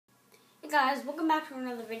guys, welcome back to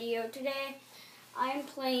another video. Today I am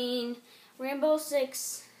playing Rainbow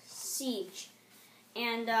Six Siege,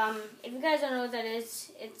 and if you guys don't know what that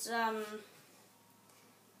is, it's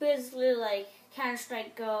basically like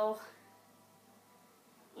Counter-Strike Go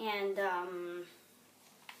and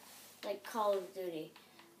like Call of Duty.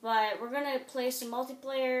 But we're gonna play some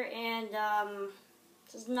multiplayer, and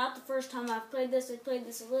this is not the first time I've played this. I played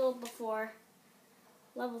this a little before.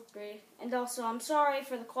 Level 3. And also, I'm sorry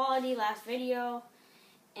for the quality last video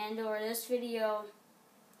and or this video,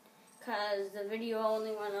 because the video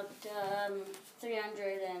only went up to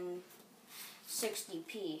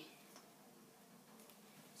 360p.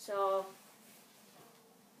 So,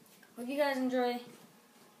 hope you guys enjoy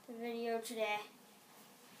the video today.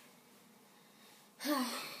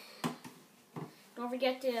 Don't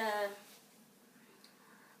forget to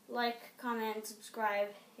like, comment, and subscribe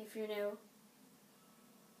if you're new.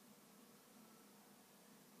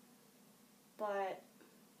 But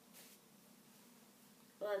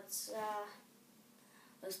let's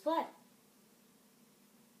play.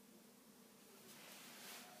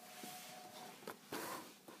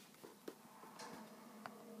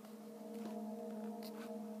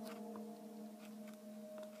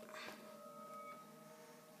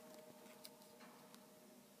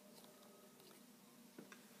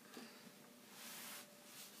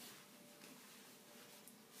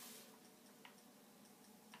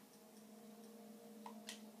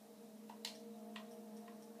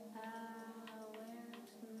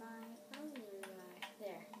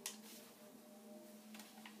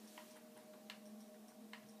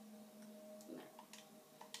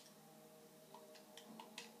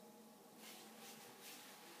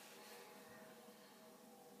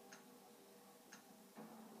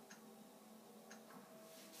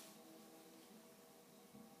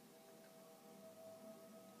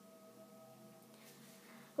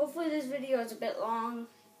 Hopefully this video is a bit long,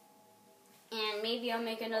 and maybe I'll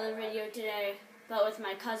make another video today, but with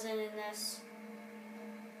my cousin in this.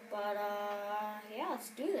 But yeah, let's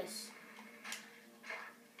do this.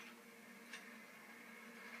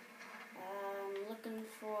 I'm looking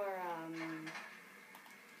for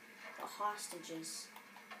the hostages.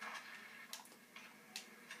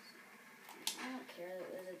 I don't care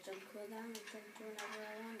that there's a jump cooldown. I jump to whenever I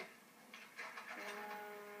want.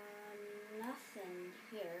 Nothing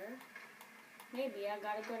here. Maybe I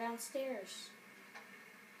gotta go downstairs.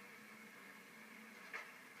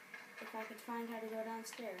 If I could find how to go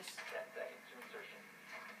downstairs. 10 seconds to insertion.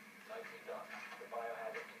 Nicely done. The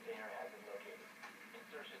biohazard container has been located.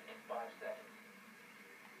 Insertion in 5 seconds.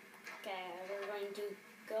 Okay, we're going to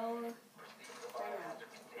go Proceed to the right now. biohazard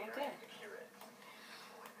container Okay. and secure it.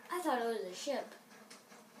 I thought it was a ship.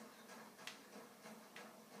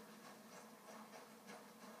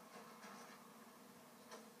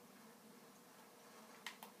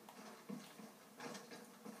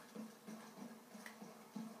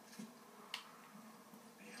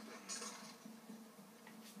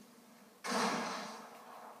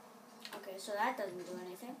 Okay, so that doesn't do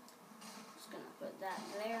anything. Just gonna put that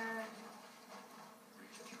there.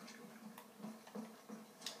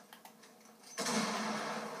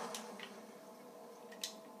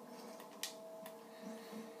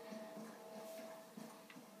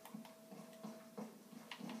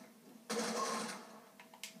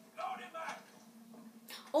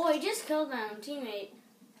 Oh, I just killed my own teammate.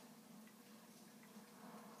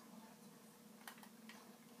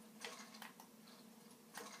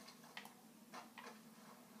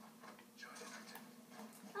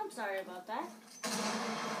 I'm sorry about that.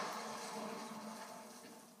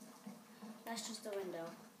 That's just a window.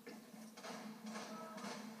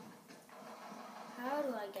 How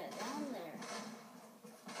do I get down there?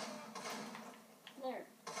 There.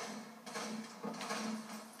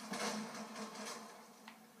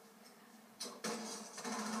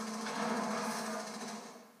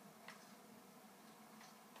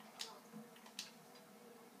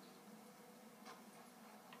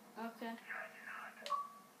 Okay.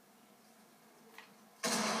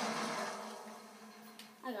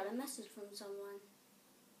 I got a message from someone.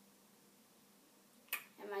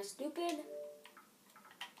 Am I stupid?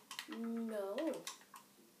 No.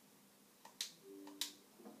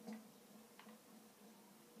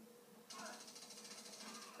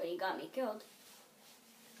 But he got me killed.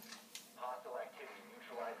 Hostile activity.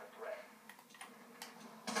 Neutralize the threat.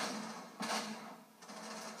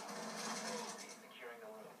 Securing the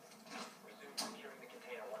room. Resume securing the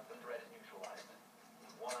container once the threat is neutralized.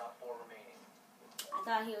 1 out of 4 remaining. I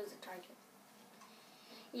thought he was a target.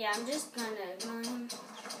 Yeah, I'm just gonna ignore him.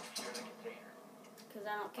 Secure the container. Because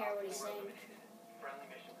I don't care what he's saying. Friendly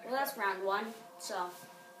mission Well, that's round 1, so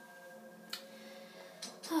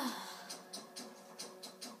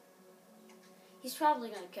He's probably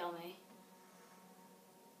gonna kill me.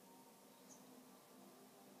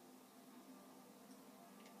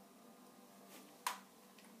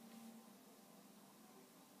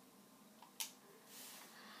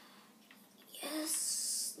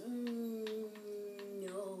 Yes.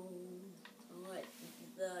 No. What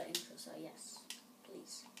the intro saw? Yes.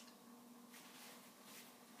 Please.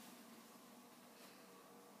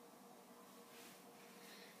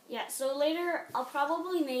 Yeah, so later I'll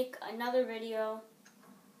probably make another video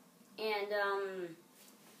and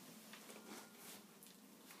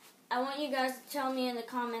I want you guys to tell me in the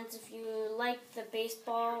comments if you liked the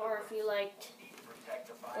baseball or if you liked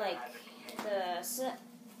this. And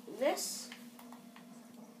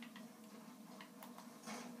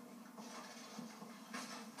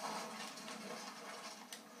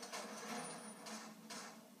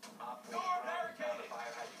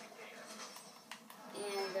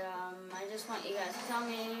I just want you guys to tell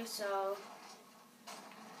me so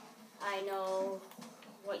I know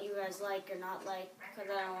what you guys like or not like, because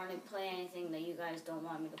I don't want to play anything that you guys don't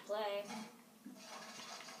want me to play.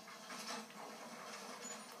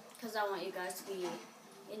 Because I want you guys to be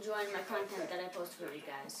enjoying my content that I post for you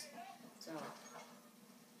guys. So.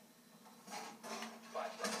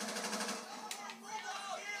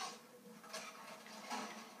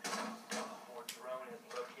 Drone has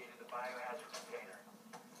located the biohazard container.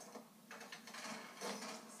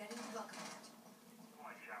 Setting the welcome mat.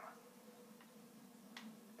 Point, Sherman.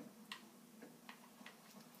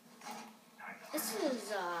 This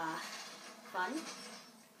is fun.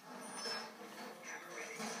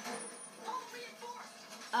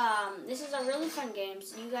 This is a really fun game,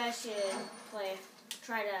 so you guys should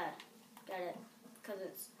try to get it,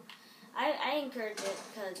 because I encourage it,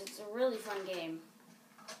 because it's a really fun game.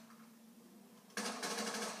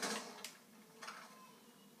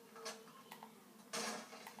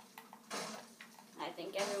 I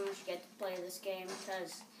think everyone should get to play this game,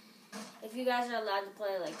 because if you guys are allowed to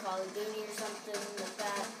play like Call of Duty or something like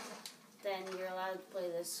that, then you're allowed to play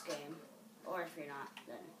this game. Or if you're not,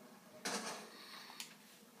 then...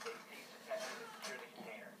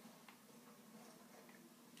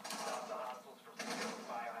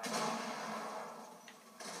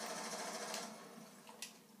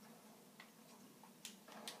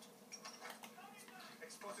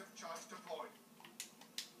 Explosive charge deployed.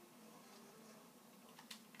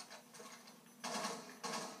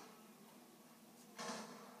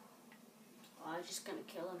 Oh, I was just gonna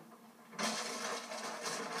kill him.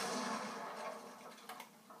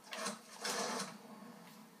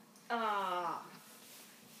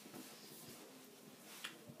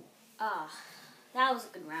 That was a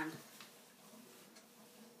good round.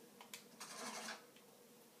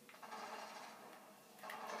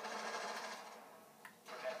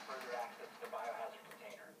 Prevent further access to the biohazard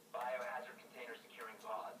container. Biohazard container securing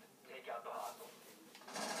pods. Take out the hostile.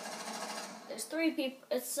 There's 3 people.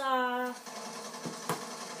 It's I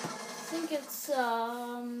think it's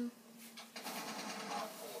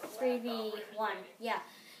 3v1. Yeah,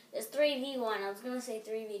 it's 3v1. I was gonna say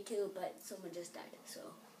 3v2, but someone just died.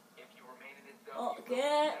 So. Oh,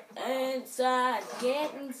 get inside.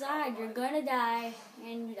 Get inside. You're gonna die,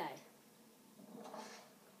 and you died.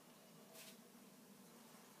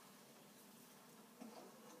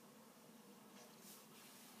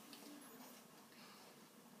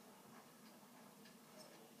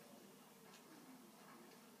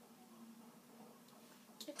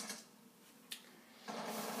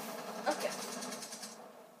 Okay.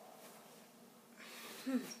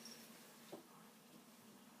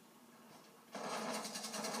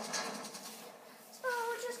 So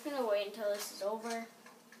we're just gonna wait until this is over.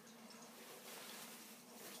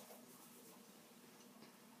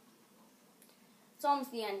 It's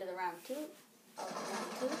almost the end of the round 2.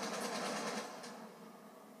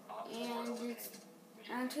 And it's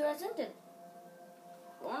round 2 has ended.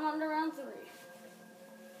 Going on to round 3.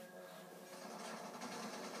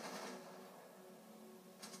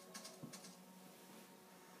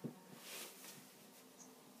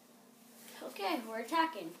 Okay, we're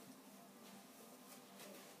attacking.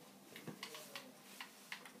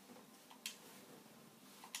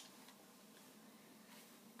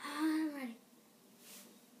 I'm ready.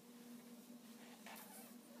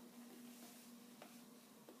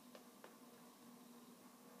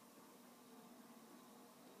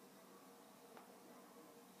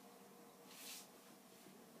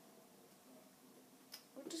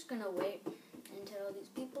 We're just gonna wait until these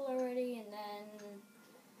people are ready, and then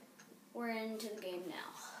we're into the game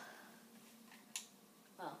now.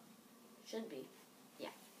 Well, should be.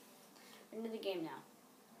 Yeah. Into the game now.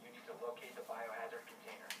 You need to locate the biohazard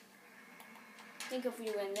container. think if we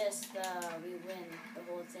win this, we win the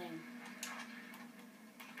whole thing.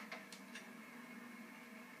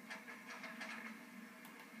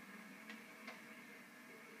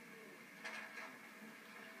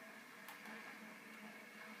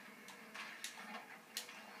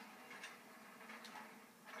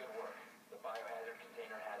 Good work. The biohazard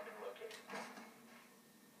container has been located.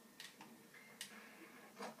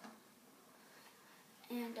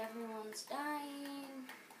 And everyone's dying.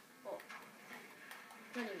 Well,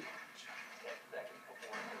 pretty much. 10 seconds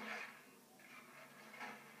before insertion.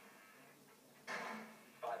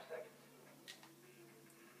 5 seconds.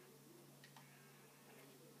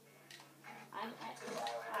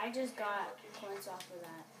 I just got points off of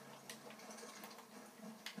that.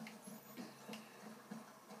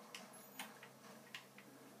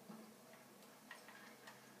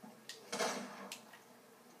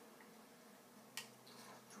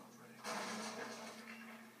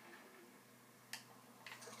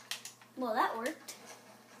 Well, that worked.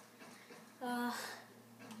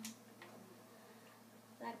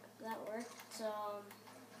 That worked. So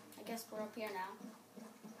I guess we're up here now.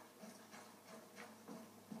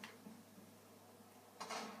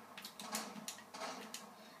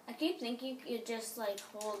 I keep thinking you could just like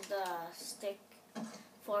hold the stick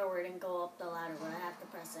forward and go up the ladder, but I have to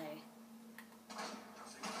press A.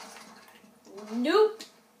 Nope.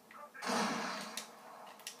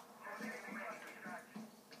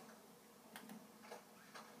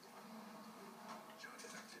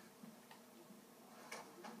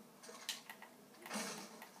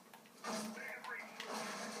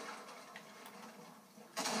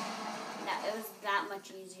 It was that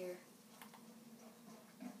much easier.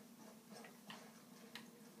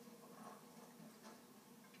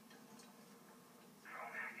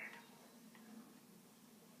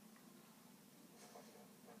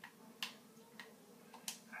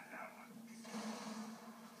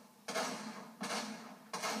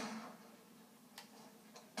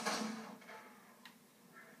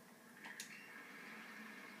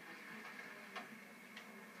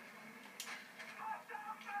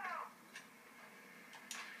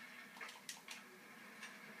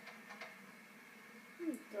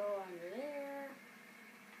 Go under there.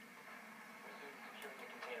 Resume securing the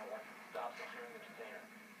container once it stops securing the container.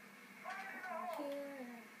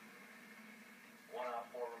 Here. 1 out of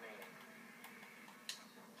 4 remaining.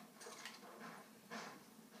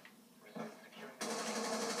 Resume securing the container.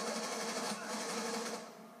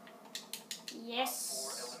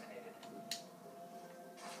 Yes. 4 eliminated.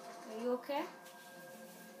 Are you okay?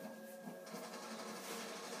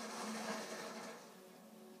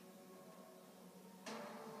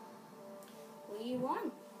 We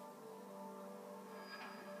won.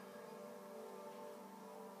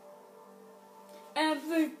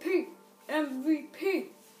 MVP! MVP!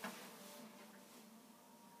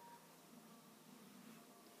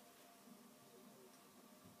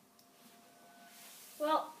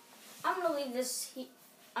 Well, I'm gonna leave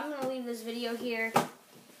this video here,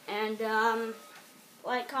 and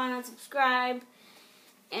like, comment, subscribe,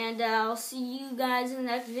 and I'll see you guys in the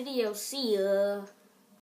next video. See ya.